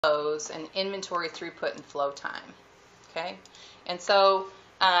flows and inventory throughput and flow time. Okay, and so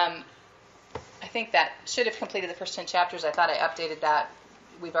I think that should have completed the first 10 chapters. I thought I updated that.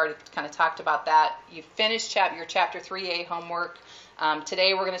 We've already kind of talked about that. You finished your Chapter 3A homework.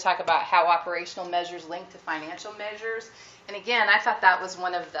 Today we're going to talk about how operational measures link to financial measures. And again, I thought that was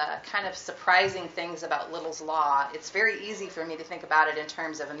one of the kind of surprising things about Little's Law. It's very easy for me to think about it in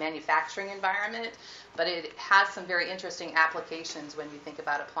terms of a manufacturing environment, but it has some very interesting applications when you think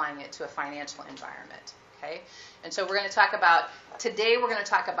about applying it to a financial environment. Okay? And so today we're going to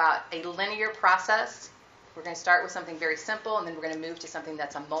talk about a linear process. We're going to start with something very simple, and then we're going to move to something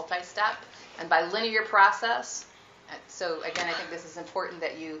that's a multi-step. And by linear process, so again, I think this is important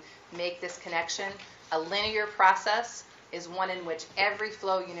that you make this connection. A linear process is one in which every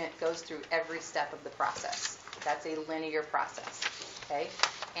flow unit goes through every step of the process. That's a linear process. Okay?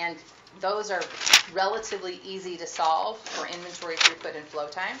 And those are relatively easy to solve for inventory throughput and flow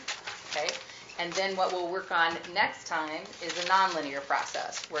time. Okay? And then what we'll work on next time is a nonlinear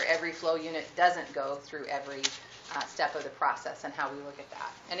process, where every flow unit doesn't go through every step of the process and how we look at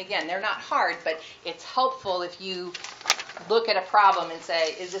that. And again, they're not hard, but it's helpful if you look at a problem and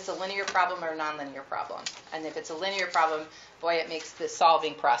say, is this a linear problem or a nonlinear problem? And if it's a linear problem, boy, it makes the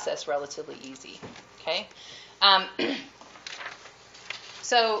solving process relatively easy. Okay?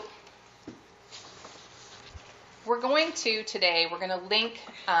 So we're going to link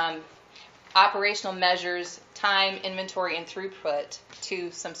operational measures, time, inventory, and throughput to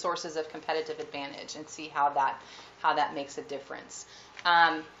some sources of competitive advantage and see how that makes a difference.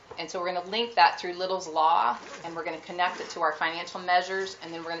 And so we're going to link that through Little's Law, and we're going to connect it to our financial measures,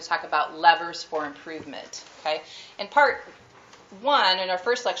 and then we're going to talk about levers for improvement. Okay? In part one, in our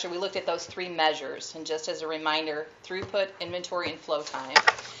first lecture, we looked at those three measures, and just as a reminder, throughput, inventory, and flow time.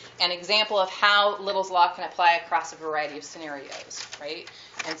 An example of how Little's Law can apply across a variety of scenarios, right?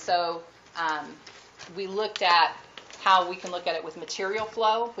 And so we looked at how we can look at it with material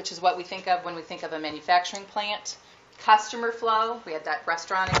flow, which is what we think of when we think of a manufacturing plant. Customer flow, we had that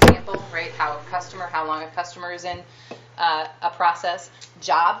restaurant example, right? How long a customer is in a process.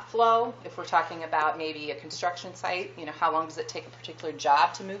 Job flow, if we're talking about maybe a construction site, how long does it take a particular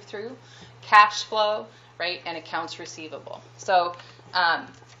job to move through? Cash flow, right? And accounts receivable. So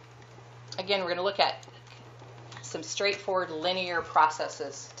again, we're going to look at some straightforward linear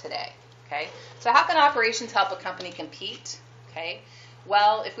processes today. Okay? So how can operations help a company compete? Okay?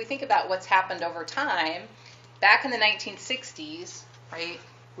 Well, if we think about what's happened over time, back in the 1960s, right,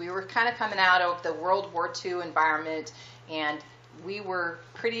 we were kind of coming out of the World War II environment, and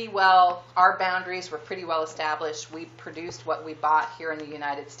our boundaries were pretty well established. We produced what we bought here in the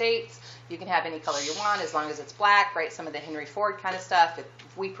United States. You can have any color you want as long as it's black, right? Some of the Henry Ford kind of stuff.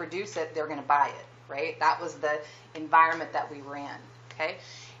 If we produce it, they're going to buy it, right? That was the environment that we were in, okay?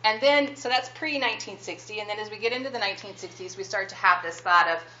 And then, so that's pre-1960, and then as we get into the 1960s, we start to have this thought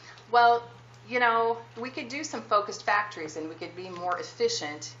of, well, we could do some focused factories, and we could be more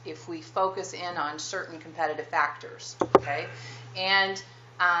efficient if we focus in on certain competitive factors, okay? And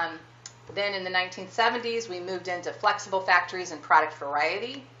then in the 1970s, we moved into flexible factories and product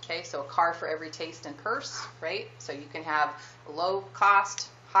variety, okay? So a car for every taste and purse, right? So you can have low cost,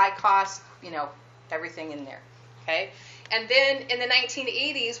 high cost, everything in there, okay? And then in the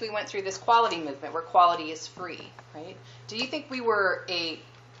 1980s, we went through this quality movement where quality is free, right? Do you think we were a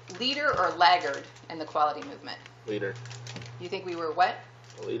leader or laggard in the quality movement? Leader. You think we were what?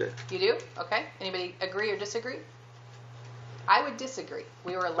 A leader. You do? Okay. Anybody agree or disagree? I would disagree.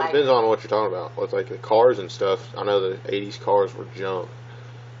 We were a laggard. It depends on what you're talking about. With like the cars and stuff, I know the 80s cars were junk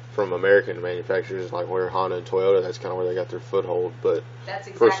from American manufacturers, like where Honda and Toyota, that's kind of where they got their foothold. But that's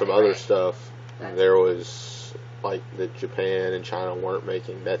exactly for some other right. stuff, there was like that Japan and China weren't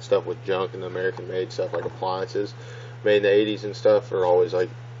making that stuff with junk, and the American-made stuff like appliances made in the 80s and stuff are always like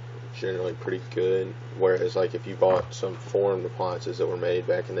generally pretty good. Whereas like if you bought some foreign appliances that were made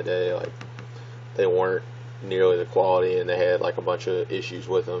back in the day, like they weren't nearly the quality, and they had like a bunch of issues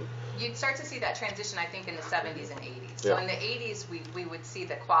with them. You'd start to see that transition, I think, in the 70s and 80s. So in the 80s, we would see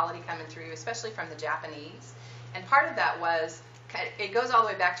the quality coming through, especially from the Japanese. And part of that was, it goes all the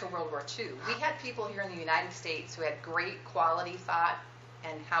way back to World War II. We had people here in the United States who had great quality thought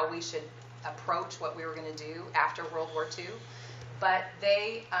and how we should approach what we were going to do after World War II. But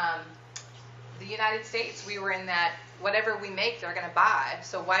the United States, we were in that whatever we make, they're going to buy.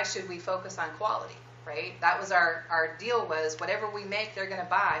 So why should we focus on quality, right? That was our deal was whatever we make, they're going to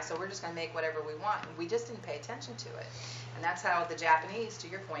buy. So we're just going to make whatever we want. And we just didn't pay attention to it. And that's how the Japanese, to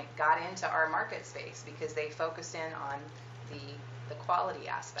your point, got into our market space, because they focused in on the quality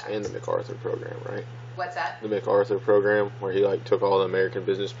aspect. And the MacArthur program, right? What's that? The MacArthur program, where he like took all the American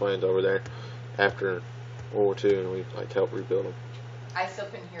business plans over there after World War II, and we like helped rebuild them. I still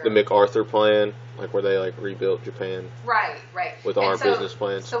couldn't hear the it. MacArthur plan, like where they like rebuilt Japan. Right. With our business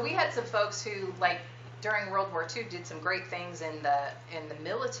plans. So we had some folks who, like, during World War II, did some great things in the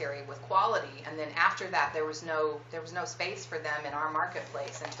military with quality, and then after that, there was no space for them in our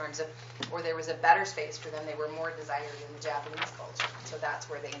marketplace in terms of, or there was a better space for them. They were more desired in the Japanese culture, so that's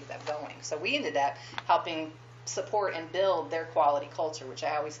where they ended up going. So we ended up helping support and build their quality culture, which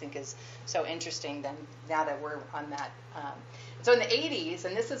I always think is so interesting. Then now that we're on that, so in the 80s,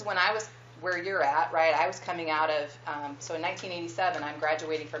 and this is when I was where you're at, right? I was coming out of, so in 1987, I'm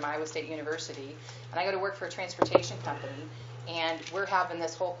graduating from Iowa State University, and I go to work for a transportation company, and we're having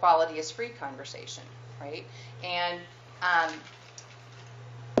this whole quality is free conversation, right? And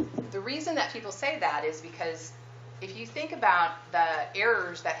the reason that people say that is because if you think about the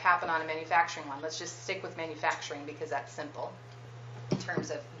errors that happen on a manufacturing line, let's just stick with manufacturing because that's simple in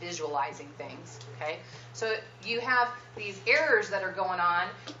terms of visualizing things, okay? So you have these errors that are going on,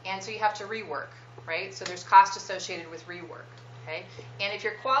 and so you have to rework, right? So there's cost associated with rework, okay? And if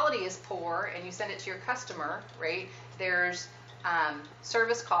your quality is poor and you send it to your customer, right, there's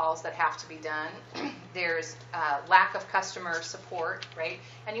service calls that have to be done. There's lack of customer support, right?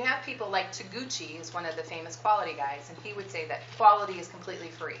 And you have people like Taguchi is one of the famous quality guys, and he would say that quality is completely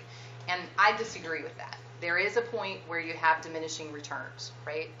free. And I disagree with that. There is a point where you have diminishing returns,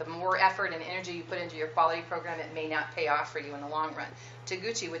 right? The more effort and energy you put into your quality program, it may not pay off for you in the long run.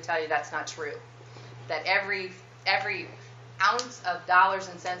 Taguchi would tell you that's not true. That every ounce of dollars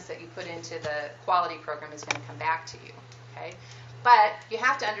and cents that you put into the quality program is going to come back to you, okay? But you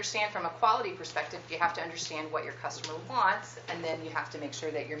have to understand from a quality perspective, you have to understand what your customer wants, and then you have to make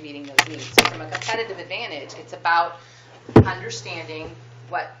sure that you're meeting those needs. So from a competitive advantage, it's about understanding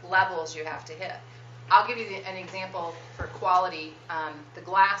what levels you have to hit. I'll give you an example for quality, the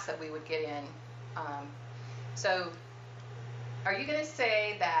glass that we would get in. So are you going to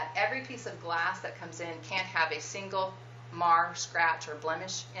say that every piece of glass that comes in can't have a single mar, scratch, or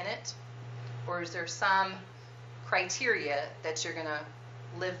blemish in it? Or is there some criteria that you're going to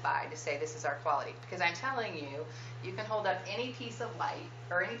live by to say this is our quality? Because I'm telling you, you can hold up any piece of light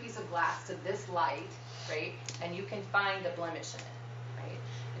or any piece of glass to this light, right, and you can find a blemish in it.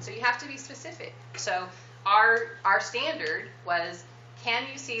 So you have to be specific. So our standard was, can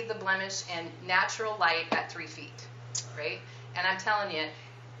you see the blemish in natural light at 3 feet, right? And I'm telling you,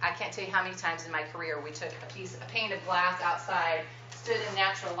 I can't tell you how many times in my career we took a pane of glass outside, stood in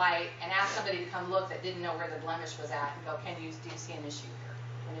natural light, and asked somebody to come look that didn't know where the blemish was at, and go, do you see an issue here?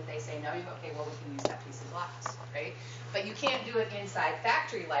 And if they say no, you go, okay, well, we can use that piece of glass, right? But you can't do it inside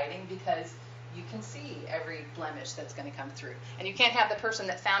factory lighting because you can see every blemish that's going to come through. And you can't have the person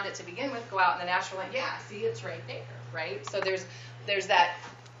that found it to begin with go out in the natural light, yeah, see, it's right there, right? So there's that.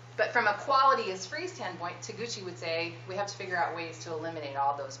 But from a quality is free standpoint, Taguchi would say we have to figure out ways to eliminate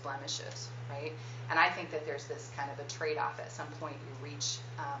all those blemishes, right? And I think that there's this kind of a trade-off at some point you reach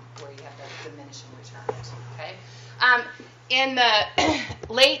where you have the diminishing returns, okay? In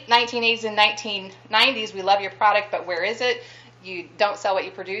the late 1980s and 1990s, we love your product, but where is it? You don't sell what you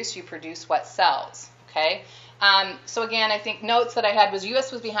produce what sells, okay? So again, I think notes that I had was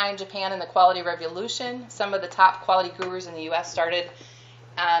U.S. was behind Japan in the quality revolution. Some of the top quality gurus in the U.S. started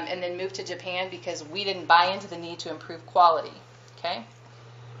and then moved to Japan because we didn't buy into the need to improve quality, okay?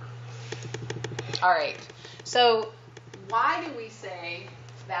 All right, so why do we say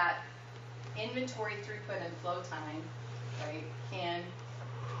that inventory throughput and flow time, right, can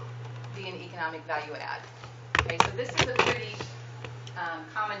be an economic value add? Okay, so this is a pretty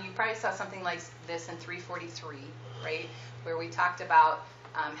common, you probably saw something like this in 343, right, where we talked about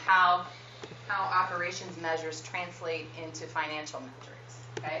how operations measures translate into financial metrics,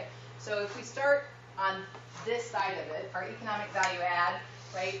 okay? So if we start on this side of it, our economic value add,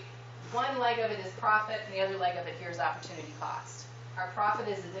 right, one leg of it is profit, and the other leg of it here is opportunity cost. Our profit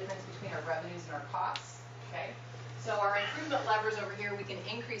is the difference between our revenues and our costs, okay? So our improvement levers over here, we can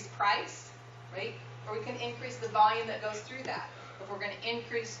increase price, right? Or we can increase the volume that goes through that. If we're going to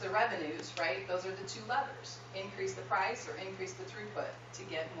increase the revenues, right, those are the two levers. Increase the price or increase the throughput to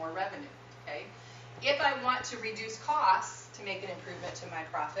get more revenue, okay? If I want to reduce costs to make an improvement to my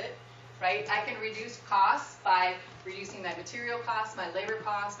profit, right, I can reduce costs by reducing my material costs, my labor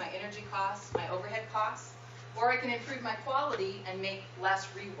costs, my energy costs, my overhead costs, or I can improve my quality and make less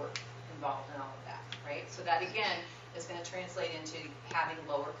rework involved in all of that, right? So that, again, is going to translate into having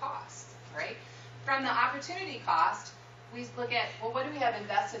lower costs, right? From the opportunity cost, we look at, well, what do we have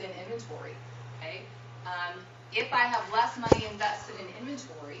invested in inventory, okay? if I have less money invested in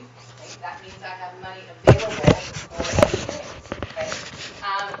inventory, okay, that means I have money available for other things, okay?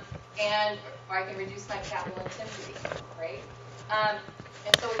 Or I can reduce my capital intensity, right? And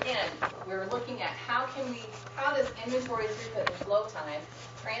so again, we're looking at how does inventory throughput and flow time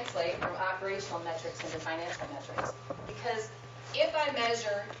translate from operational metrics into financial metrics? Because if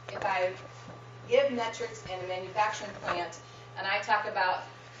I give metrics in a manufacturing plant and I talk about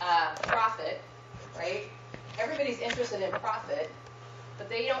profit, right? Everybody's interested in profit, but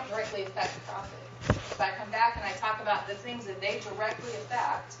they don't directly affect profit. If I come back and I talk about the things that they directly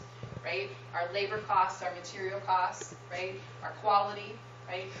affect, right? Our labor costs, our material costs, right? Our quality,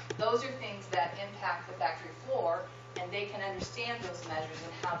 right? Those are things that impact the factory floor, and they can understand those measures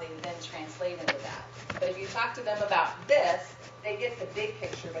and how they then translate into that. But if you talk to them about this, they get the big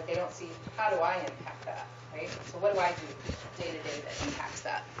picture, but they don't see how do I impact that, right? So what do I do day to day that impacts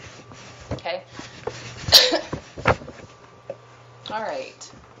that? Okay. All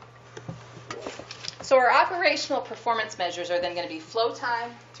right. So our operational performance measures are then going to be flow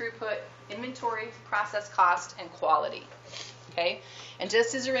time, throughput, inventory, process cost, and quality. Okay? And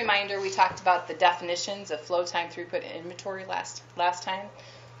just as a reminder, we talked about the definitions of flow time, throughput, and inventory last time.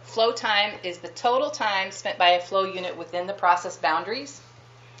 Flow time is the total time spent by a flow unit within the process boundaries.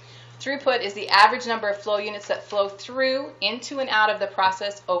 Throughput is the average number of flow units that flow through, into, and out of the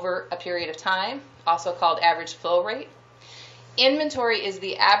process over a period of time, also called average flow rate. Inventory is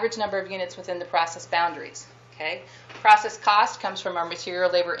the average number of units within the process boundaries. Okay? Process cost comes from our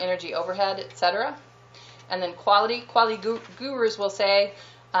material, labor, energy, overhead, etc. And then quality gurus will say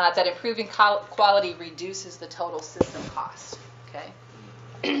that improving quality reduces the total system cost.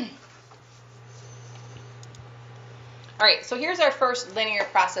 Okay? All right, so here's our first linear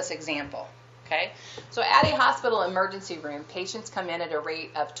process example. Okay? So at a hospital emergency room, patients come in at a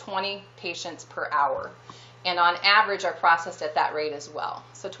rate of 20 patients per hour. And on average are processed at that rate as well.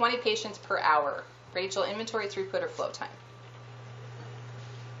 So 20 patients per hour. Rachel, inventory, throughput, or flow time?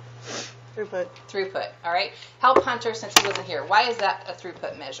 Throughput. Throughput, all right. Help Hunter, since he wasn't here. Why is that a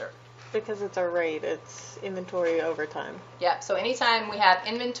throughput measure? Because it's a rate. It's inventory over time. Yeah, so anytime we have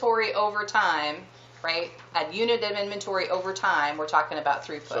inventory over time, right, a unit of inventory over time, we're talking about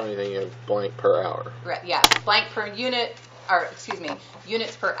throughput. So anything in blank per hour. Right, yeah, blank per unit, or excuse me,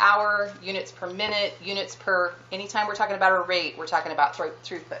 units per hour, units per minute, units per, anytime we're talking about a rate, we're talking about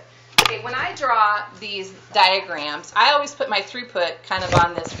throughput. Okay, when I draw these diagrams, I always put my throughput kind of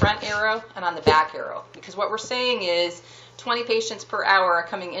on this front arrow and on the back arrow, because what we're saying is 20 patients per hour are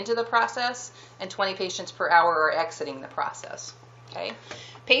coming into the process and 20 patients per hour are exiting the process. Okay?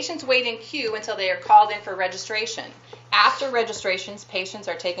 Patients wait in queue until they are called in for registration. After registrations, patients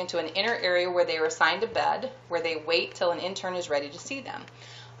are taken to an inner area where they are assigned a bed, where they wait till an intern is ready to see them.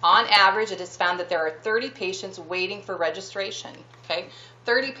 On average, it is found that there are 30 patients waiting for registration. Okay?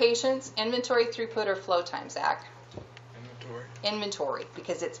 30 patients, inventory, throughput, or flow time, Zach? Inventory. Inventory,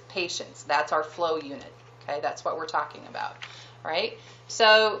 because it's patients. That's our flow unit. Okay, that's what we're talking about. Right?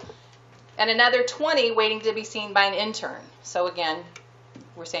 So, and another 20 waiting to be seen by an intern. So again,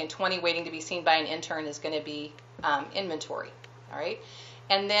 we're saying 20 waiting to be seen by an intern is going to be inventory. All right?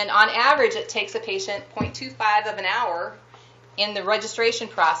 And then on average, it takes a patient 0.25 of an hour in the registration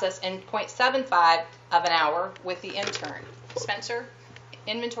process and 0.75 of an hour with the intern. Spencer,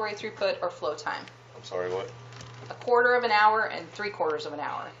 inventory, throughput, or flow time? I'm sorry, what? A quarter of an hour and 3/4 of an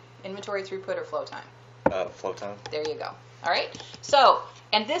hour. Inventory, throughput, or flow time? Flow time. There you go. All right? So,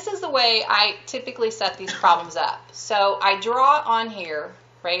 and this is the way I typically set these problems up. So I draw on here,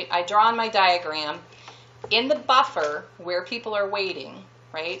 right? I draw on my diagram in the buffer where people are waiting,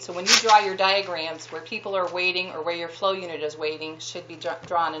 right? So when you draw your diagrams where people are waiting or where your flow unit is waiting should be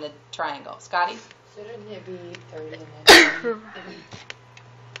drawn in a triangle. Scotty? Shouldn't it be 30 minutes?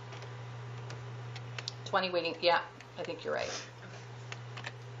 20 waiting. Yeah, I think you're right.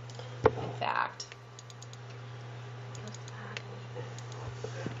 In fact,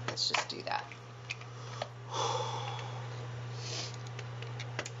 let's just do that.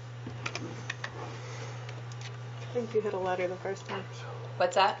 I think you hit a letter the first time.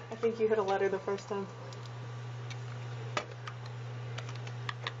 What's that? I think you hit a letter the first time.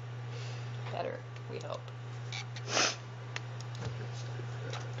 Better, we hope.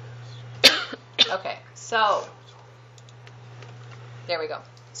 Okay, so there we go.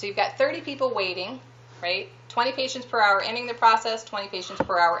 So you've got 30 people waiting, right? 20 patients per hour entering the process, 20 patients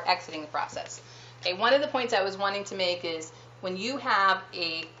per hour exiting the process. Okay, one of the points I was wanting to make is when you have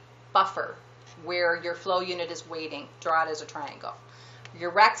a buffer where your flow unit is waiting, draw it as a triangle.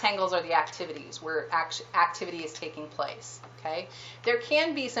 Your rectangles are the activities where activity is taking place. Okay? There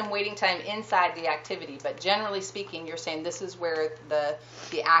can be some waiting time inside the activity, but generally speaking, you're saying this is where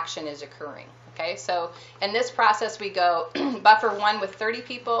the action is occurring. Okay? So in this process, we go buffer 1 with 30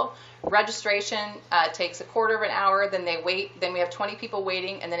 people. Registration takes a quarter of an hour. Then they wait. Then we have 20 people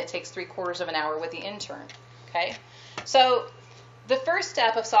waiting, and then it takes 3/4 of an hour with the intern. Okay? So the first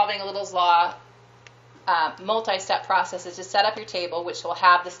step of solving a Little's Law multi-step process is to set up your table, which will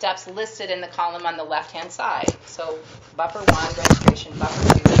have the steps listed in the column on the left-hand side. So buffer 1, registration,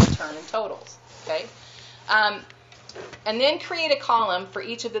 buffer 2, return, and totals. Okay, and then create a column for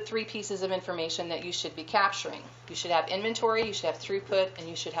each of the 3 pieces of information that you should be capturing. You should have inventory, you should have throughput, and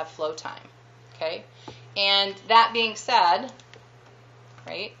you should have flow time. Okay, and that being said,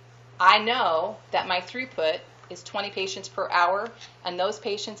 right, I know that my throughput is 20 patients per hour, and those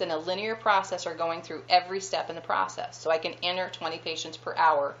patients in a linear process are going through every step in the process. So I can enter 20 patients per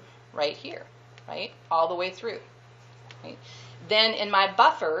hour right here, right, all the way through. Right? Then in my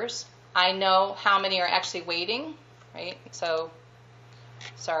buffers, I know how many are actually waiting, right? So,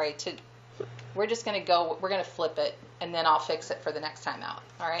 we're just going to we're going to flip it, and then I'll fix it for the next time out,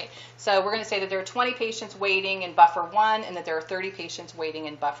 all right? So we're going to say that there are 20 patients waiting in buffer 1, and that there are 30 patients waiting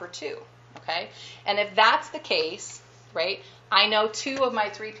in buffer 2. Okay, and if that's the case, right, I know 2 of my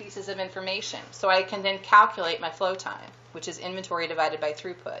 3 pieces of information, so I can then calculate my flow time, which is inventory divided by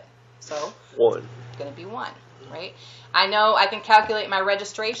throughput. So 1. It's going to be 1, right? I know I can calculate my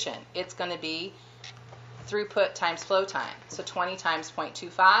registration. It's going to be throughput times flow time. So 20 times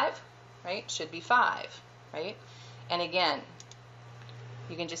 0.25, right, should be 5, right? And again,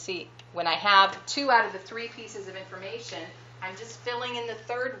 you can just see when I have 2 out of the 3 pieces of information, I'm just filling in the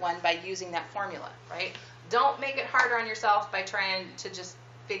third one by using that formula, right? Don't make it harder on yourself by trying to just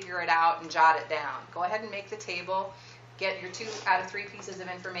figure it out and jot it down. Go ahead and make the table, get your 2 out of 3 pieces of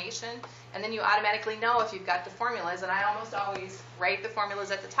information, and then you automatically know if you've got the formulas, and I almost always write the formulas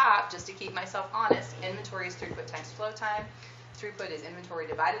at the top just to keep myself honest. Inventory is throughput times flow time. Throughput is inventory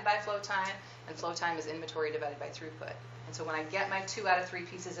divided by flow time, and flow time is inventory divided by throughput. And so when I get my 2 out of 3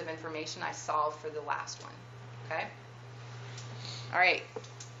 pieces of information, I solve for the last one, okay? All right,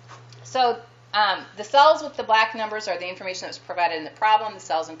 so the cells with the black numbers are the information that was provided in the problem. The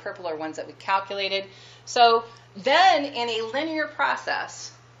cells in purple are ones that we calculated. So then in a linear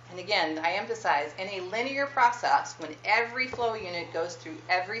process, and again, I emphasize, in a linear process, when every flow unit goes through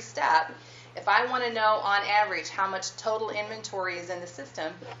every step, if I want to know on average how much total inventory is in the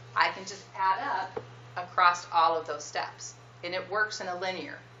system, I can just add up across all of those steps. And it works in a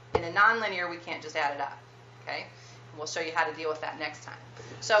linear. In a nonlinear, we can't just add it up, okay? We'll show you how to deal with that next time.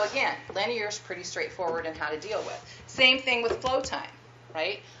 So again, linear is pretty straightforward in how to deal with. Same thing with flow time,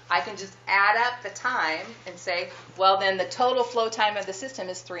 right? I can just add up the time and say, well, then the total flow time of the system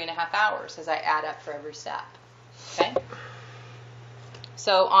is 3.5 hours as I add up for every step, okay?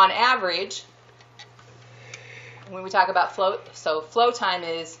 So on average, when we talk about flow time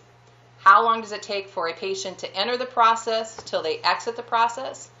is how long does it take for a patient to enter the process till they exit the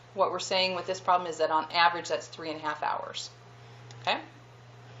process. What we're saying with this problem is that on average that's 3.5 hours. Okay?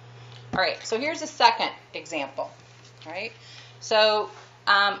 All right, so here's a second example. All right, so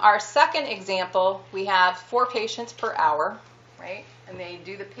our second example, we have 4 patients per hour, right? And they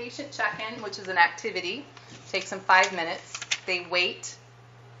do the patient check-in, which is an activity. It takes them 5 minutes. They wait.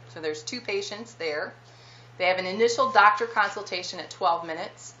 So there's 2 patients there. They have an initial doctor consultation at 12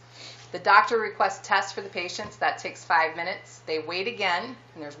 minutes. The doctor requests tests for the patients. That takes 5 minutes. They wait again,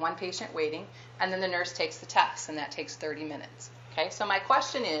 and there's 1 patient waiting. And then the nurse takes the tests, and that takes 30 minutes. Okay, so my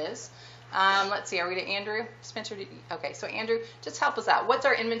question is, let's see, are we to Andrew? Spencer, okay, so Andrew, just help us out. What's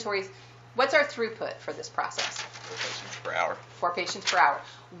our inventory? What's our throughput for this process? 4 patients per hour. 4 patients per hour.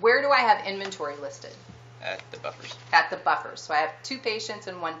 Where do I have inventory listed? At the buffers. At the buffers. So I have 2 patients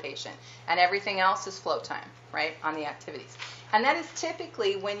and 1 patient. And everything else is flow time, right, on the activities. And that is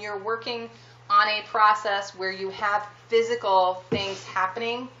typically when you're working on a process where you have physical things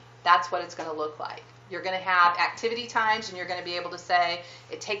happening, that's what it's going to look like. You're going to have activity times, and you're going to be able to say,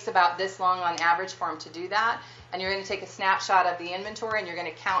 it takes about this long on average for them to do that. And you're going to take a snapshot of the inventory, and you're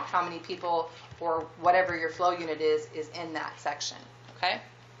going to count how many people or whatever your flow unit is in that section. Okay?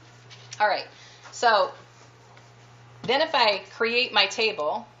 All right. So then if I create my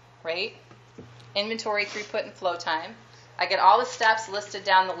table, right, inventory, throughput, and flow time, I get all the steps listed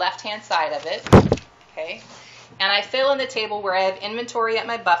down the left-hand side of it, okay, and I fill in the table where I have inventory at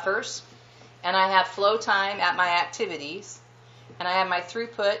my buffers, and I have flow time at my activities, and I have my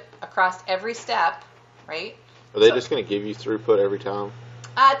throughput across every step, right? Are they just going to give you throughput every time?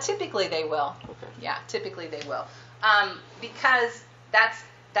 Typically they will. Okay. Yeah, typically they will. Because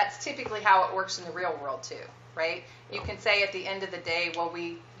that's typically how it works in the real world too, right? You can say at the end of the day, well,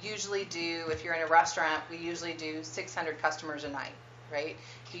 we usually do, if you're in a restaurant, we usually do 600 customers a night, right?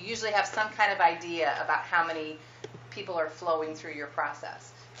 You usually have some kind of idea about how many people are flowing through your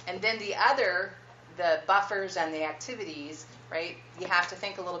process. And then the buffers and the activities, right, you have to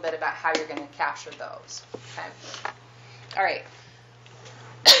think a little bit about how you're going to capture those, okay? All right.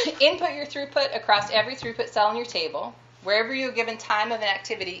 Input your throughput across every throughput cell in your table. Wherever you're given time of an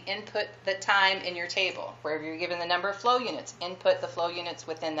activity, input the time in your table. Wherever you're given the number of flow units, input the flow units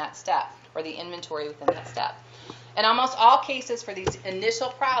within that step, or the inventory within that step. In almost all cases for these initial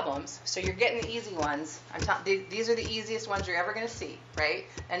problems, so you're getting the easy ones, these are the easiest ones you're ever going to see, right?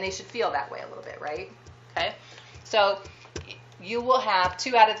 And they should feel that way a little bit, right? Okay? So you will have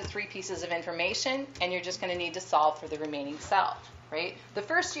 2 out of the 3 pieces of information, and you're just going to need to solve for the remaining cell, right? The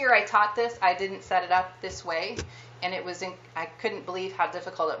first year I taught this, I didn't set it up this way, and I couldn't believe how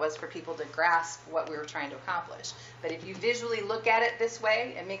difficult it was for people to grasp what we were trying to accomplish. But if you visually look at it this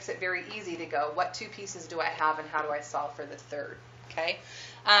way, it makes it very easy to go, what 2 pieces do I have and how do I solve for the third? Okay?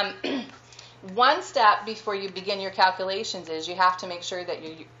 One step before you begin your calculations is you have to make sure that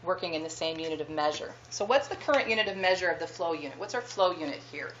you're working in the same unit of measure. So what's the current unit of measure of the flow unit? What's our flow unit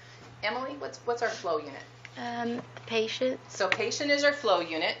here? Emily, what's our flow unit? Patient. So patient is our flow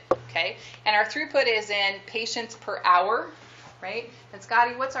unit, okay? And our throughput is in patients per hour, right? And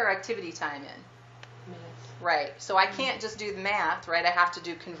Scotty, what's our activity time in? Minutes. Right. So I can't just do the math, right? I have to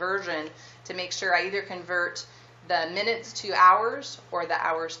do conversion to make sure I either convert the minutes to hours or the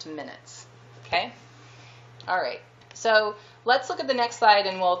hours to minutes, okay? All right. So let's look at the next slide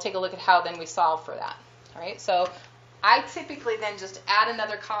and we'll take a look at how then we solve for that, all right? So I typically then just add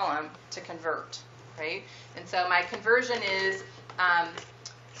another column to convert, right? And so my conversion is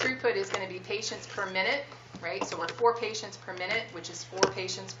throughput is going to be patients per minute, right? So we're 4 patients per minute, which is 4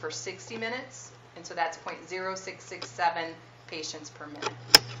 patients per 60 minutes. And so that's 0.0667 patients per minute.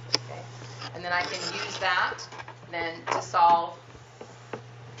 Okay? And then I can use that then to solve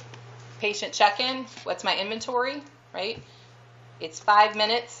patient check-in. What's my inventory, right? It's 5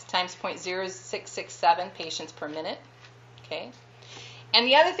 minutes times 0.0667 patients per minute. Okay? And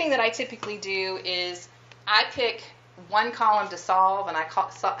the other thing that I typically do is I pick one column to solve, and I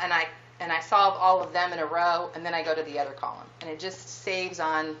solve all of them in a row, and then I go to the other column, and it just saves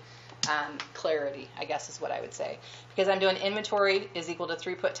on clarity, I guess is what I would say, because I'm doing inventory is equal to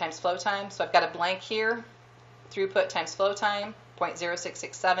throughput times flow time. So I've got a blank here, throughput times flow time,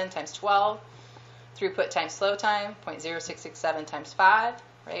 0.0667 times 12, throughput times flow time, 0.0667 times 5,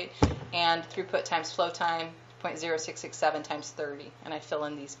 right, and throughput times flow time, 0.0667 times 30, and I fill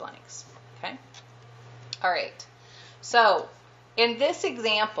in these blanks, okay? All right, so in this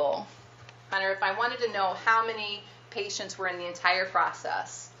example, Hunter, if I wanted to know how many patients were in the entire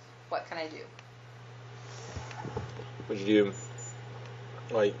process, what can I do? Would you do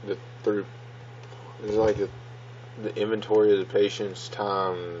like the inventory of the patients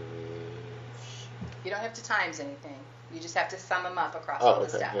times? You don't have to times anything. You just have to sum them up across all the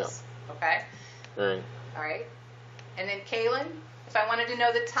steps. Yeah. Okay? All right. All right. And then Kaylin, if I wanted to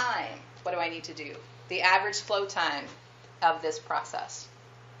know the time, what do I need to do? The average flow time of this process.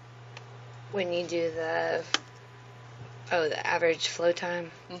 When you do the average flow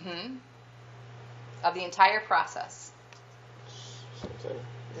time? Mm-hmm. Of the entire process.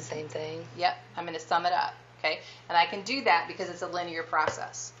 The same thing? Yep. I'm going to sum it up. Okay? And I can do that because it's a linear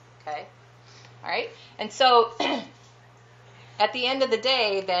process. Okay? All right? And so at the end of the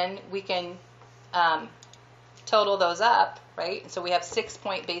day, then we can total those up, right? So we have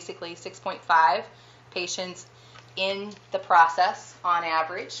 6.5 patients in the process on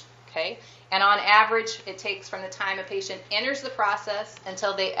average, okay? And on average, it takes from the time a patient enters the process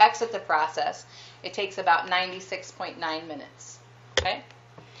until they exit the process, it takes about 96.9 minutes, okay?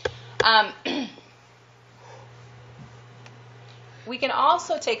 We can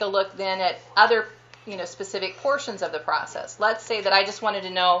also take a look then at other specific portions of the process. Let's say that I just wanted to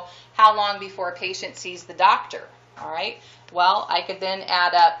know how long before a patient sees the doctor, all right? Well, I could then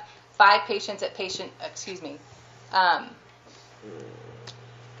add up 5 patients at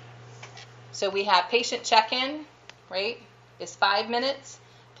so we have patient check-in, right, is 5 minutes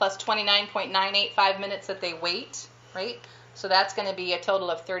plus 29.985 minutes that they wait, right? So that's going to be a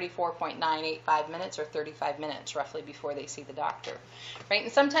total of 34.985 minutes or 35 minutes roughly before they see the doctor, right?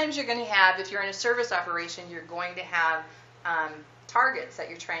 And sometimes you're going to have, if you're in a service operation, you're going to have targets that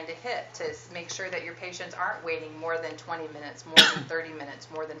you're trying to hit to make sure that your patients aren't waiting more than 20 minutes, more than 30 minutes,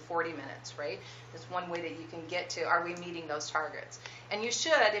 more than 40 minutes, right? It's one way that you can get to, are we meeting those targets? And you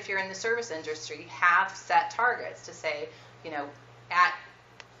should, if you're in the service industry, have set targets to say, at,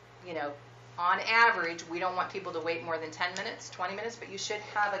 on average, we don't want people to wait more than 10 minutes, 20 minutes, but you should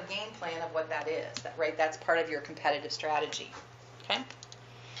have a game plan of what that is, right? That's part of your competitive strategy, okay?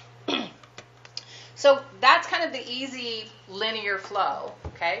 So that's kind of the easy linear flow,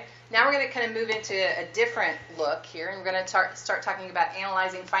 okay? Now we're going to kind of move into a different look here, and we're going to start talking about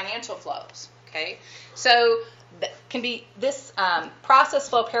analyzing financial flows, okay? So this process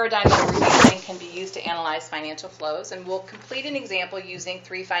flow paradigm that we're using can be used to analyze financial flows, and we'll complete an example using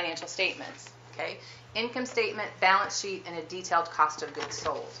 3 financial statements, okay? Income statement, balance sheet, and a detailed cost of goods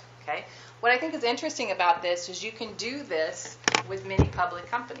sold, okay? What I think is interesting about this is you can do this with many public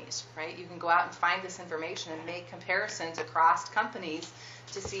companies, right? You can go out and find this information and make comparisons across companies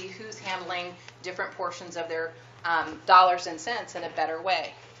to see who's handling different portions of their dollars and cents in a better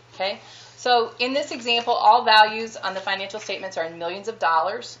way, okay? So in this example, all values on the financial statements are in millions of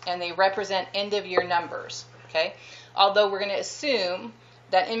dollars, and they represent end-of-year numbers, okay? Although we're going to assume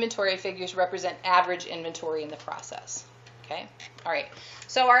that inventory figures represent average inventory in the process, okay? All right.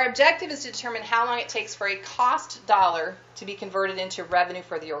 So our objective is to determine how long it takes for a cost dollar to be converted into revenue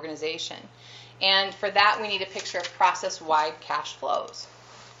for the organization. And for that, we need a picture of process-wide cash flows,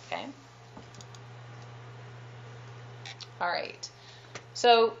 okay? All right.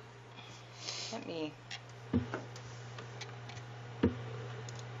 So let me...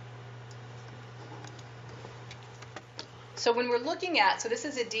 So when we're looking at, so this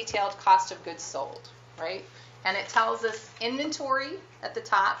is a detailed cost of goods sold, right? And it tells us inventory at the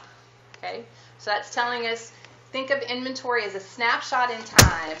top, okay? So that's telling us, think of inventory as a snapshot in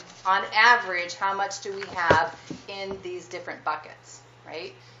time. On average, how much do we have in these different buckets,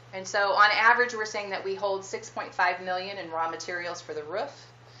 right? And so on average, we're saying that we hold $6.5 million in raw materials for the roof.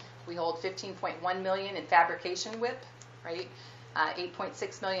 We hold $15.1 million in fabrication WIP, right?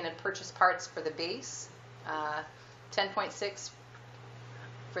 $8.6 million in purchase parts for the base. 10.6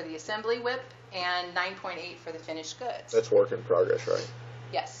 for the assembly WIP, and 9.8 for the finished goods. That's work in progress, right?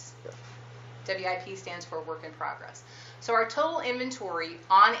 Yes. Yeah. WIP stands for work in progress. So our total inventory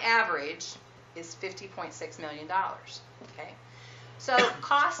on average is $50.6 million. Okay. So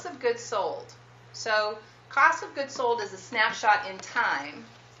cost of goods sold. So cost of goods sold is a snapshot in time.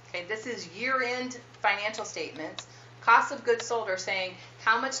 Okay. This is year-end financial statements. Cost of goods sold are saying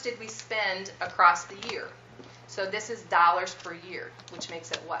how much did we spend across the year. So this is dollars per year, which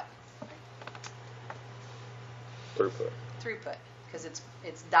makes it what? Throughput, because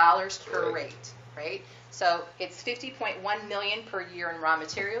it's dollars per rate, right? So it's 50.1 million per year in raw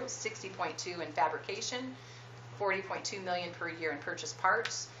materials, 60.2 in fabrication, 40.2 million per year in purchase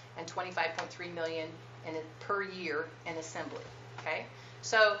parts, and 25.3 million per year in assembly. Okay,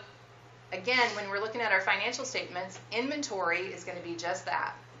 so again, when we're looking at our financial statements, inventory is going to be just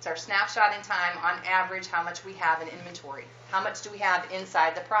that. It's our snapshot in time, on average, how much we have in inventory. How much do we have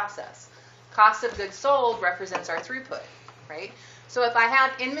inside the process? Cost of goods sold represents our throughput, right? So if I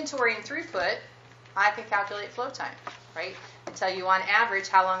have inventory and throughput, I can calculate flow time, right? And tell you on average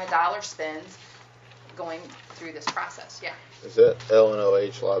how long a dollar spends going through this process. Yeah? Is that L and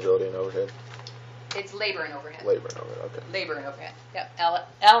OH, liability and overhead? It's labor and overhead. Labor and overhead, okay. Labor and overhead. Yep.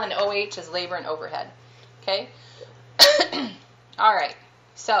 L and OH is labor and overhead. Okay? All right.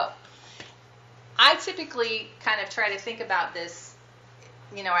 So I typically kind of try to think about this,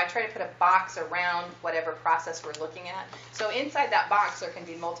 I try to put a box around whatever process we're looking at. So inside that box there can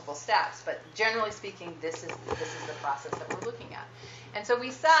be multiple steps, but generally speaking, this is the process that we're looking at. And so we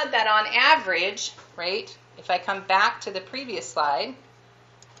said that on average, right, if I come back to the previous slide,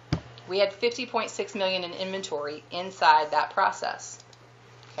 we had 50.6 million in inventory inside that process.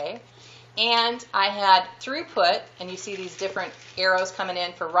 Okay? And I had throughput, and you see these different arrows coming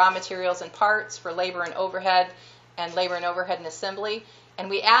in for raw materials and parts, for labor and overhead and assembly. And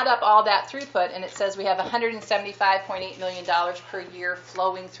we add up all that throughput, and it says we have $175.8 million per year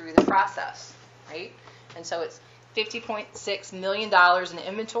flowing through the process, right? And so it's $50.6 million in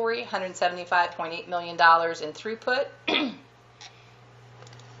inventory, $175.8 million in throughput.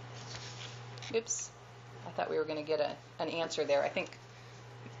 Oops. I thought we were going to get an answer there. I think...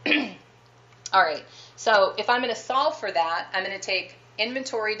 All right, so if I'm going to solve for that, I'm going to take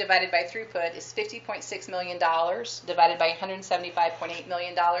inventory divided by throughput is $50.6 million divided by $175.8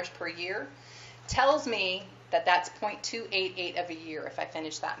 million per year. Tells me that that's 0.288 of a year if I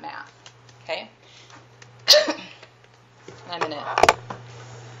finish that math, okay? I'm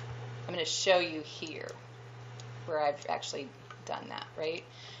going to show you here where I've actually done that, right?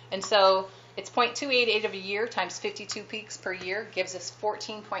 And so it's 0.288 of a year times 52 weeks per year gives us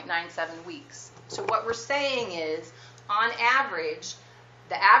 14.97 weeks. So what we're saying is, on average,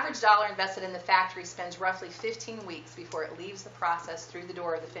 The average dollar invested in the factory spends roughly 15 weeks before it leaves the process through the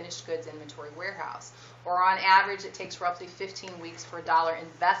door of the finished goods inventory warehouse. Or on average, it takes roughly 15 weeks for a dollar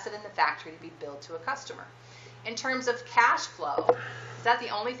invested in the factory to be billed to a customer. In terms of cash flow, is that the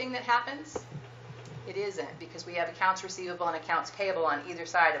only thing that happens? It isn't, because we have accounts receivable and accounts payable on either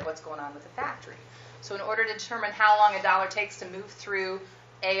side of what's going on with the factory. So in order to determine how long a dollar takes to move through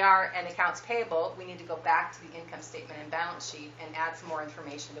AR and accounts payable, we need to go back to the income statement and balance sheet and add some more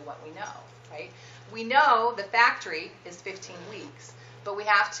information to what we know, right? We know the factory is 15 weeks, but we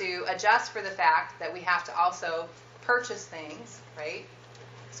have to adjust for the fact that we have to also purchase things, right?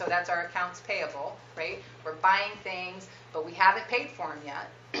 So that's our accounts payable, right? We're buying things, but we haven't paid for them yet.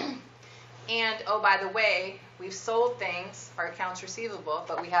 And, oh, by the way, we've sold things, our accounts receivable,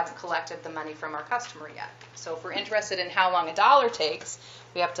 but we haven't collected the money from our customer yet. So if we're interested in how long a dollar takes,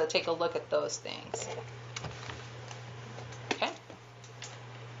 we have to take a look at those things. Okay?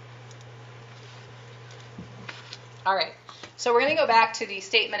 All right. So we're going to go back to the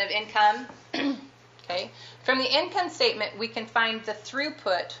statement of income. Okay? From the income statement, we can find the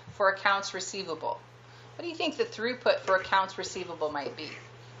throughput for accounts receivable. What do you think the throughput for accounts receivable might be?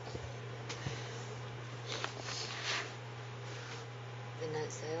 The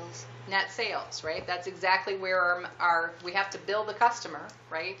net sales. Net sales, right? That's exactly where we have to bill the customer,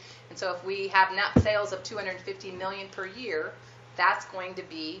 right? And so if we have net sales of $250 million per year, that's going to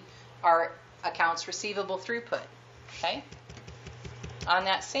be our accounts receivable throughput, okay? On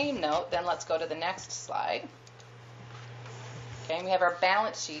that same note, then let's go to the next slide. Okay, we have our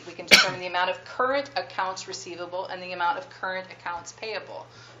balance sheet. We can determine the amount of current accounts receivable and the amount of current accounts payable.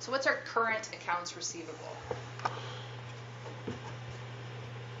 So what's our current accounts receivable?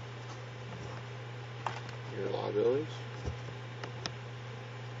 Your liabilities.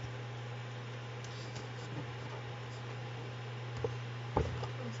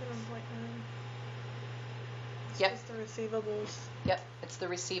 Yep. It's the receivables. Yep, it's the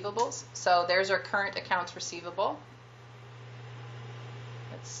receivables. So there's our current accounts receivable.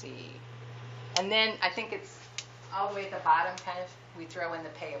 Let's see. And then I think it's all the way at the bottom, kind of, we throw in the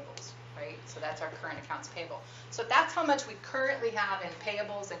payables, right? So that's our current accounts payable. So that's how much we currently have in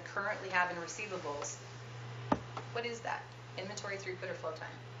payables and currently have in receivables. What is that? Inventory, throughput, or flow time?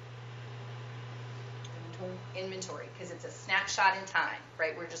 Inventory, because it's a snapshot in time,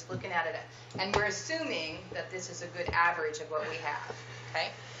 right? We're just looking at it, and we're assuming that this is a good average of what we have, okay?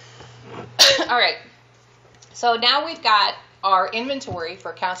 All right, so now we've got our inventory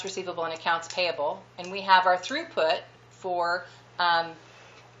for accounts receivable and accounts payable, and we have our throughput for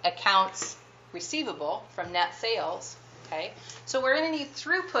accounts receivable from net sales, okay? So we're going to need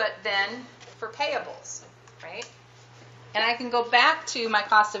throughput then for payables, right? And I can go back to my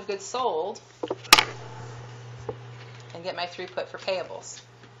cost of goods sold and get my throughput for payables,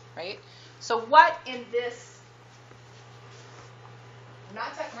 right? So what in this, we're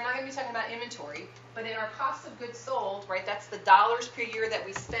not going to be talking about inventory, but in our cost of goods sold, right, that's the dollars per year that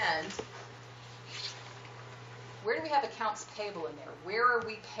we spend. Where do we have accounts payable in there? Where are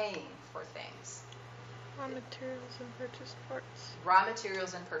we paying for things? Raw materials and purchased parts. Raw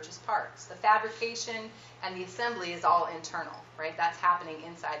materials and purchased parts. The fabrication and the assembly is all internal, right? That's happening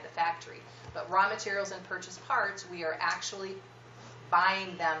inside the factory. But raw materials and purchased parts, we are actually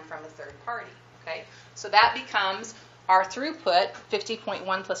buying them from a third party, okay? So that becomes our throughput,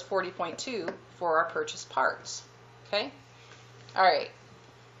 50.1 plus 40.2 for our purchased parts, okay? All right.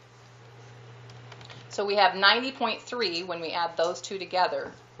 So we have 90.3 when we add those two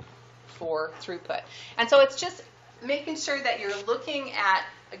together for throughput. And so it's just making sure that you're looking at,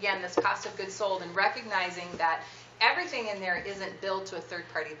 again, this cost of goods sold and recognizing that everything in there isn't billed to a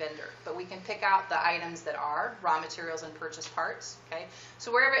third-party vendor, but we can pick out the items that are raw materials and purchased parts, okay?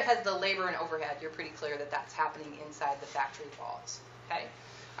 So wherever it has the labor and overhead, you're pretty clear that that's happening inside the factory walls, okay?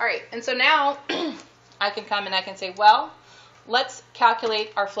 All right, and so now I can come and I can say, well, let's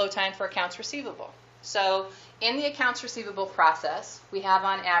calculate our flow time for accounts receivable. So in the accounts receivable process, we have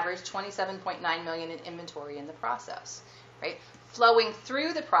on average $27.9 million in inventory in the process, right? Flowing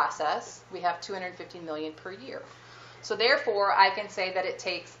through the process, we have $250 million per year. So therefore, I can say that it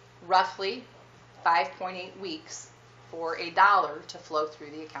takes roughly 5.8 weeks for a dollar to flow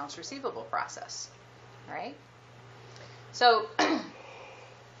through the accounts receivable process, all right? So,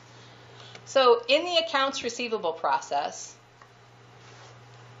 so in the accounts receivable process,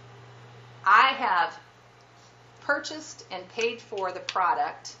 I have purchased and paid for the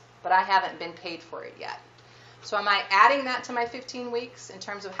product, but I haven't been paid for it yet. So am I adding that to my 15 weeks in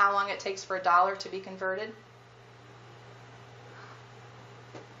terms of how long it takes for a dollar to be converted?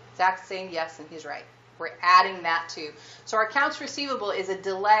 Zach's saying yes, and he's right. We're adding that to. So our accounts receivable is a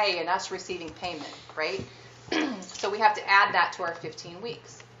delay in us receiving payment, right? So we have to add that to our 15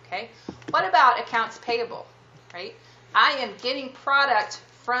 weeks, okay? What about accounts payable, right? I am getting product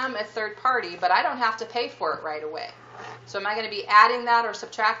from a third party, but I don't have to pay for it right away. So am I going to be adding that or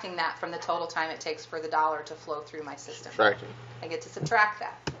subtracting that from the total time it takes for the dollar to flow through my system? Subtracting. I get to subtract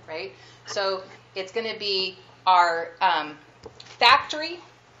that, right? So it's going to be our factory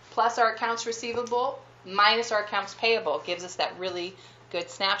plus our accounts receivable minus our accounts payable gives us that really good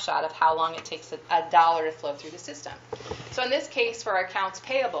snapshot of how long it takes a dollar to flow through the system. So in this case, for our accounts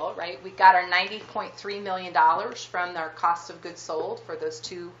payable, right, we got our $90.3 million from our cost of goods sold for those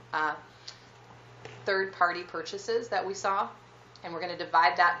two third-party purchases that we saw, and we're going to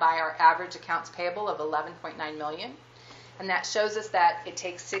divide that by our average accounts payable of $11.9 million, and that shows us that it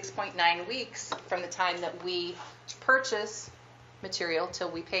takes 6.9 weeks from the time that we purchase material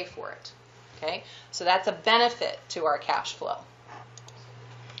till we pay for it. Okay, so that's a benefit to our cash flow.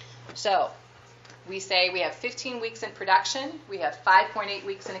 So we say we have 15 weeks in production, we have 5.8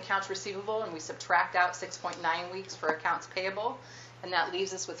 weeks in accounts receivable, and we subtract out 6.9 weeks for accounts payable, and that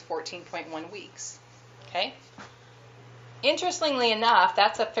leaves us with 14.1 weeks. Okay. Interestingly enough,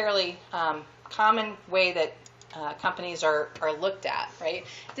 that's a fairly common way that companies are looked at, right?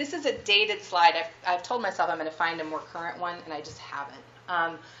 This is a dated slide. I've told myself I'm going to find a more current one, and I just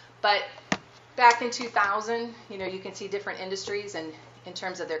haven't. But back in 2000, you can see different industries and in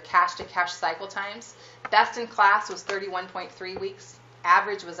terms of their cash-to-cash cycle times. Best in class was 31.3 weeks.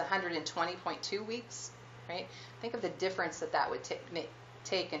 Average was 120.2 weeks, right? Think of the difference that would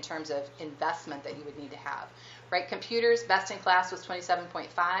take in terms of investment that you would need to have, right? Computers, best in class was 27.5.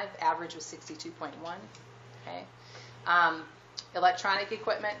 Average was 62.1, okay? Electronic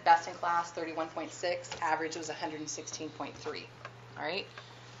equipment, best in class, 31.6. Average was 116.3, all right?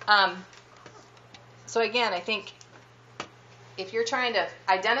 So again, I think if you're trying to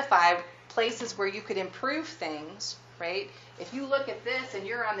identify places where you could improve things, right? If you look at this and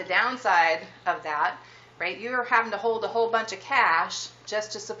you're on the downside of that, right? You're having to hold a whole bunch of cash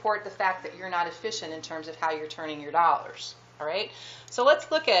just to support the fact that you're not efficient in terms of how you're turning your dollars, all right? So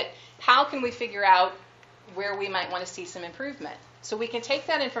let's look at how can we figure out where we might want to see some improvement. So we can take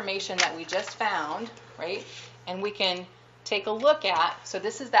that information that we just found, right? And we can take a look at, so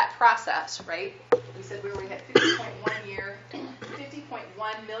this is that process, right? We said we had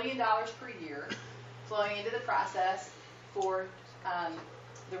 $50.1 million per year flowing into the process for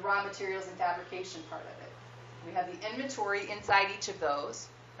the raw materials and fabrication part of it. We have the inventory inside each of those,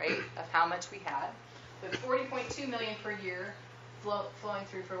 right, of how much we had. We have $40.2 million per year flowing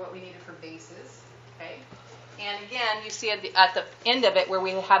through for what we needed for bases, okay? And again, you see at the end of it where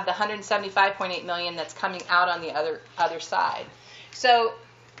we have the $175.8 million that's coming out on the other side. So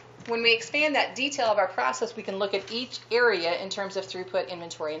when we expand that detail of our process, we can look at each area in terms of throughput,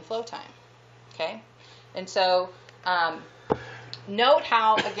 inventory, and flow time. Okay? And so note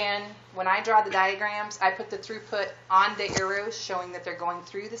how, again, when I draw the diagrams, I put the throughput on the arrows showing that they're going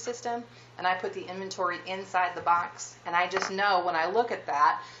through the system, and I put the inventory inside the box. And I just know when I look at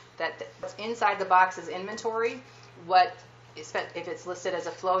that what's inside the box is inventory, if it's listed as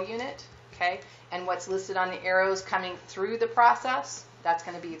a flow unit, okay, and what's listed on the arrows coming through the process, that's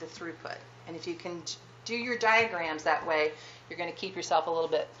going to be the throughput. And if you can do your diagrams that way, you're going to keep yourself a little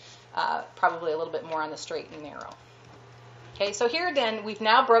bit, probably a little bit more on the straight and narrow. Okay, so here then we've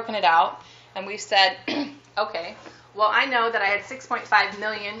now broken it out, and we've said, okay, well I know that I had 6.5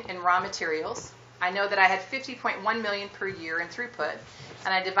 million in raw materials. I know that I had 50.1 million per year in throughput,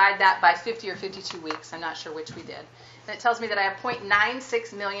 and I divide that by 50 or 52 weeks. I'm not sure which we did. And it tells me that I have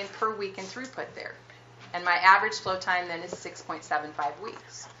 0.96 million per week in throughput there. And my average flow time then is 6.75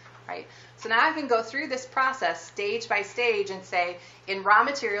 weeks, right? So now I can go through this process stage by stage and say, in raw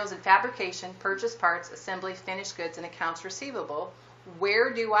materials and fabrication, purchase parts, assembly, finished goods, and accounts receivable,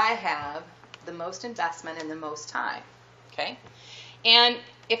 where do I have the most investment and the most time, okay? And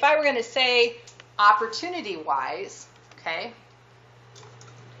if I were going to say opportunity-wise, okay,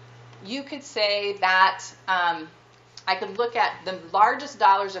 you could say that I could look at the largest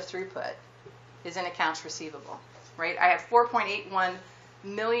dollars of throughput is in accounts receivable, right? I have $4.81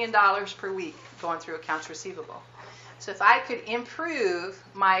 million per week going through accounts receivable. So if I could improve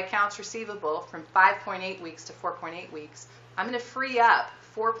my accounts receivable from 5.8 weeks to 4.8 weeks, I'm going to free up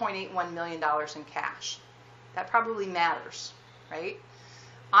 $4.81 million in cash. That probably matters, right?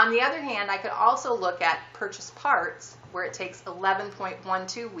 On the other hand, I could also look at purchase parts where it takes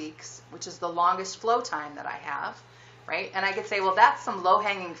 11.12 weeks, which is the longest flow time that I have, right? And I could say, well, that's some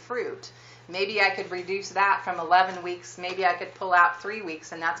low-hanging fruit. maybe I could reduce that from 11 weeks. Maybe I could pull out 3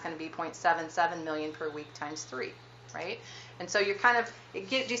 weeks, and that's going to be 0.77 million per week times 3, right? And so you're kind of,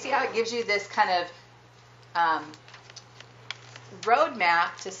 do you see how it gives you this kind of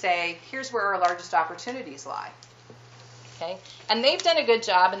roadmap to say, here's where our largest opportunities lie. Okay? And they've done a good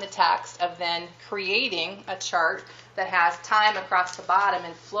job in the text of then creating a chart that has time across the bottom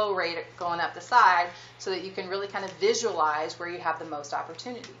and flow rate going up the side so that you can really kind of visualize where you have the most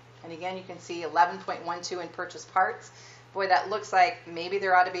opportunity. And again, you can see 11.12 in purchase parts. Boy, that looks like maybe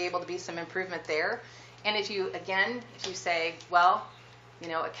there ought to be able to be some improvement there. And if you say, well, you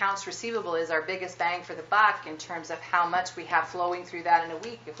know, accounts receivable is our biggest bang for the buck in terms of how much we have flowing through that in a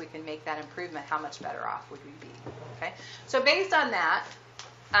week. If we can make that improvement, how much better off would we be? Okay. So based on that,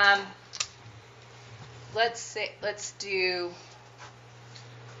 let's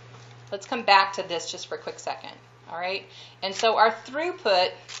come back to this just for a quick second. All right. And so our throughput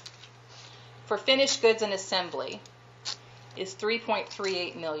for finished goods and assembly is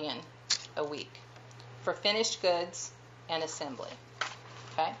 3.38 million a week for finished goods and assembly.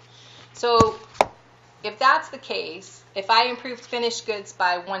 Okay, so if that's the case, if I improve finished goods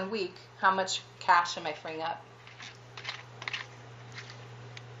by 1 week, how much cash am I freeing up?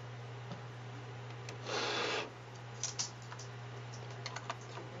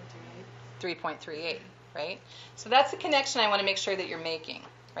 $3.38, right? So that's the connection I want to make sure that you're making,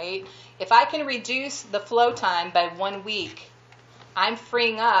 right? If I can reduce the flow time by 1 week, I'm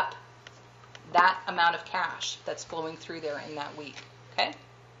freeing up that amount of cash that's flowing through there in that week. Okay?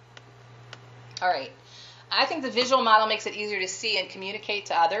 All right. I think the visual model makes it easier to see and communicate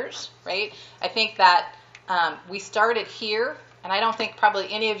to others, right? I think that we started here, and I don't think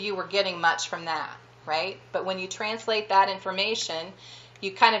probably any of you were getting much from that, right? But when you translate that information,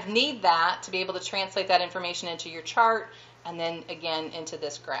 you kind of need that to be able to translate that information into your chart and then, again, into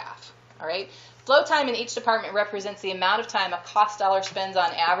this graph. All right? Flow time in each department represents the amount of time a cost dollar spends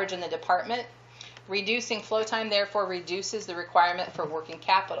on average in the department. Reducing flow time, therefore, reduces the requirement for working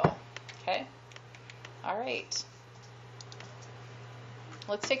capital. Okay? All right.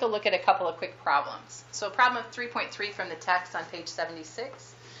 Let's take a look at a couple of quick problems. So problem 3.3 from the text on page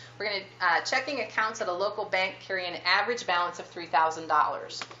 76. We're going to, checking accounts at a local bank carry an average balance of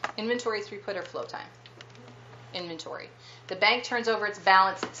 $3,000. Inventory, throughput, or flow time? Inventory. The bank turns over its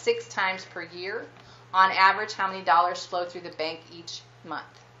balance 6 times per year. On average, how many dollars flow through the bank each month?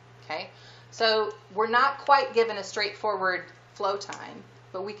 Okay? So we're not quite given a straightforward flow time,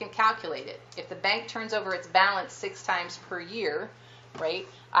 but we can calculate it. If the bank turns over its balance 6 times per year, right,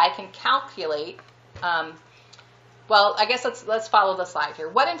 I can calculate, well, I guess let's follow the slide here.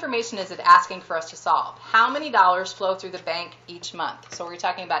 What information is it asking for us to solve? How many dollars flow through the bank each month? So we're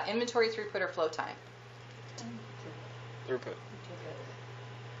talking about inventory, throughput, or flow time? Throughput.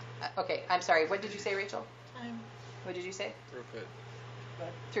 Okay, I'm sorry. What did you say, Rachel? Time. What did you say? Throughput.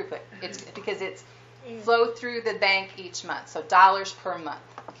 Throughput. It's because it's flow through the bank each month, so dollars per month.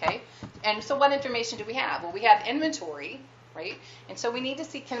 Okay. And so what information do we have? Well, we have inventory, right? And so we need to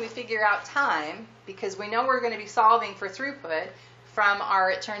see, can we figure out time, because we know we're going to be solving for throughput from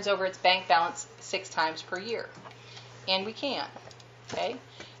our it turns over its bank balance 6 times per year, and we can. Okay.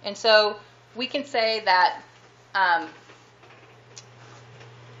 And so we can say that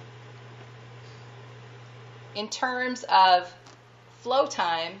in terms of flow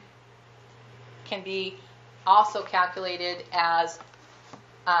time can be also calculated as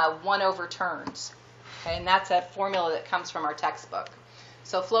 1 over turns. Okay, and that's a formula that comes from our textbook.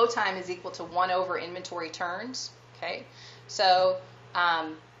 So flow time is equal to 1 over inventory turns. Okay, so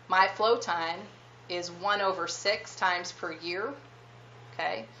my flow time is 1 over 6 times per year.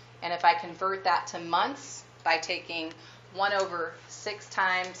 Okay, and if I convert that to months by taking 1 over 6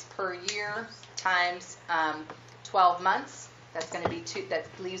 times per year times 12 months, that's going to be 2. That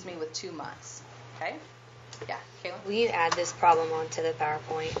leaves me with 2 months. Okay? Yeah, Kayla? Will you add this problem onto the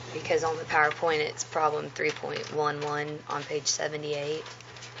PowerPoint? Because on the PowerPoint it's problem 3.11 on page 78.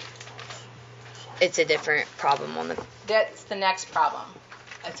 It's a different problem on the... That's the next problem.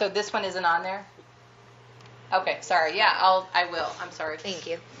 So this one isn't on there? Okay, sorry. Yeah, I will. I'm sorry. Thank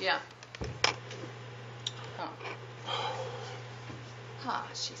you. Yeah. Oh. Huh,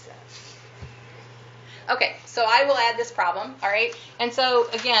 she said. Okay, so I will add this problem, all right? And so,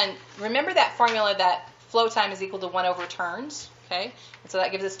 again, remember that formula that flow time is equal to 1 over turns, okay? And so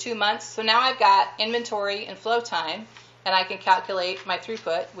that gives us 2 months. So now I've got inventory and flow time, and I can calculate my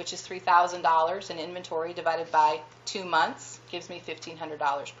throughput, which is $3,000 in inventory divided by 2 months, gives me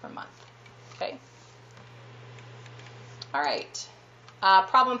 $1,500 per month, okay? All right.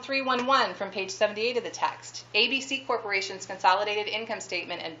 Problem 311 from page 78 of the text. ABC Corporation's consolidated income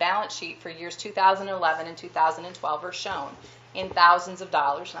statement and balance sheet for years 2011 and 2012 are shown in thousands of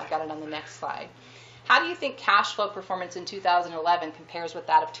dollars, and I've got it on the next slide. How do you think cash flow performance in 2011 compares with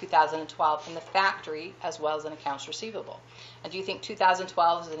that of 2012 in the factory as well as in accounts receivable? And do you think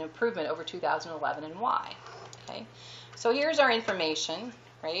 2012 is an improvement over 2011, and why? Okay, so here's our information,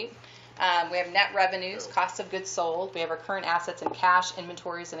 right? We have net revenues, cost of goods sold. We have our current assets and cash,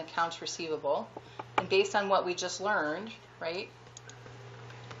 inventories, and accounts receivable. And based on what we just learned, right?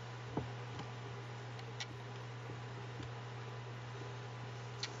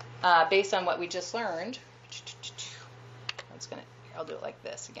 Based on what we just learned, I'll do it like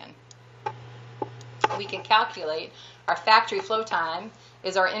this again. We can calculate our factory flow time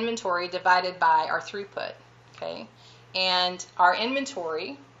is our inventory divided by our throughput, okay? And our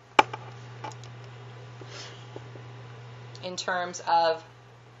inventory, in terms of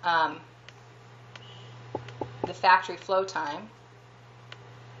the factory flow time,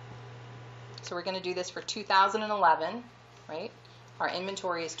 so we're going to do this for 2011, right? Our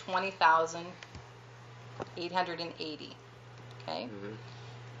inventory is 20,880, okay? Mm-hmm.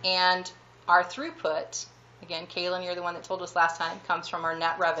 And our throughput, again, Kaylin, you're the one that told us last time, comes from our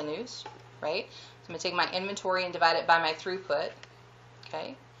net revenues, right? So I'm going to take my inventory and divide it by my throughput,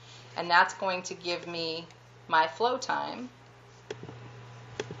 okay? And that's going to give me my flow time.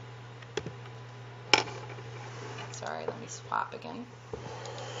 Sorry, let me swap again.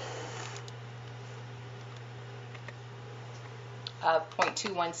 Of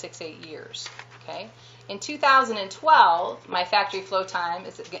 0.2168 years, okay? In 2012, my factory flow time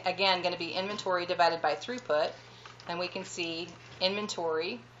is, again, going to be inventory divided by throughput, and we can see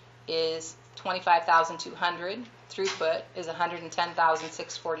inventory is 25,200, throughput is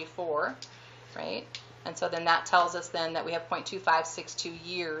 110,644, right? And so then that tells us then that we have 0.2562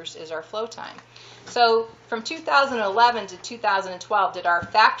 years is our flow time. So from 2011 to 2012, did our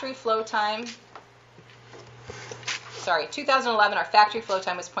factory flow time, 2011 our factory flow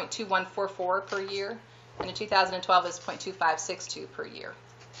time was 0.2144 per year, and in 2012 is 0.2562 per year.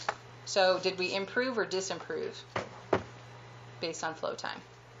 So did we improve or disimprove based on flow time?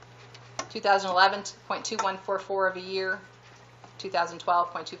 2011, 0.2144 of a year.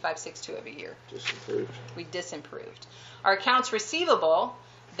 2012, 0.2562 of a year. Disimproved. We disimproved. Our accounts receivable,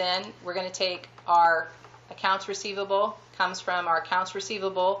 then we're going to take our accounts receivable, comes from our accounts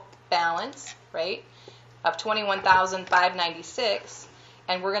receivable balance, right, of 21,596,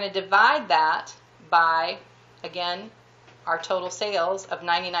 and we're going to divide that by, again, our total sales of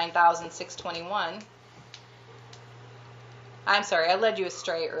 99,621. I'm sorry, I led you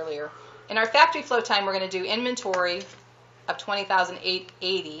astray earlier. In our factory flow time, we're going to do inventory of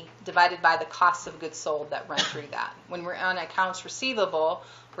 20,880 divided by the cost of goods sold that run through that. When we're on accounts receivable,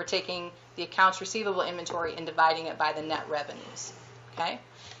 we're taking the accounts receivable inventory and dividing it by the net revenues, okay?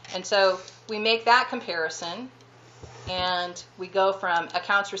 And so we make that comparison, and we go from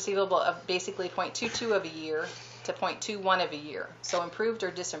accounts receivable of basically 0.22 of a year to 0.21 of a year. So improved or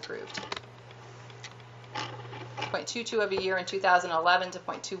disimproved? 0.22 of a year in 2011 to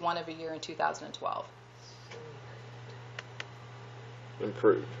 0.21 of a year in 2012.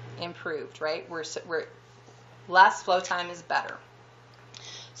 Improved. Improved, right? We're less flow time is better.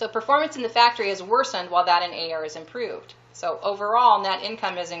 So performance in the factory has worsened while that in AR is improved. So overall, net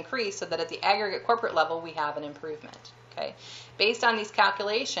income has increased so that at the aggregate corporate level, we have an improvement. Okay. Based on these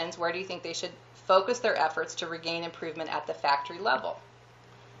calculations, where do you think they should focus their efforts to regain improvement at the factory level?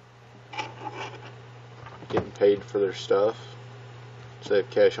 Getting paid for their stuff. So they have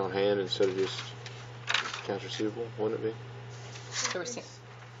cash on hand instead of just accounts receivable, wouldn't it be? So we're seeing,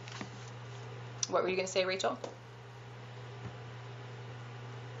 what were you going to say, Rachel?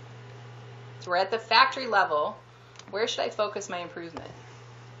 So we're at the factory level. Where should I focus my improvement?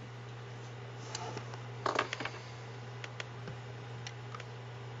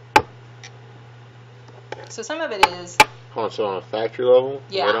 So some of it is... So on a factory level,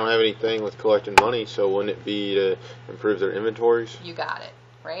 yeah. They don't have anything with collecting money, so wouldn't it be to improve their inventories? You got it,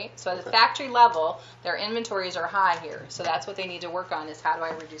 right? So at the factory level, their inventories are high here. So that's what they need to work on, is how do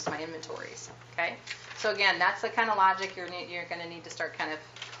I reduce my inventories, okay? So again, that's the kind of logic you're going to need to start kind of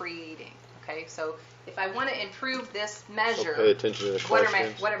creating, okay? So if I want to improve this measure, so pay attention to the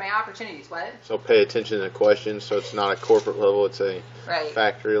questions. What are my opportunities? What? So pay attention to the questions. So it's not a corporate level; it's a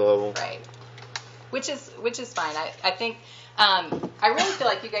factory level. Right. Which is fine. I think I really feel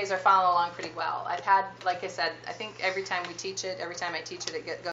like you guys are following along pretty well. I've had, like I said, I think every time I teach it, it goes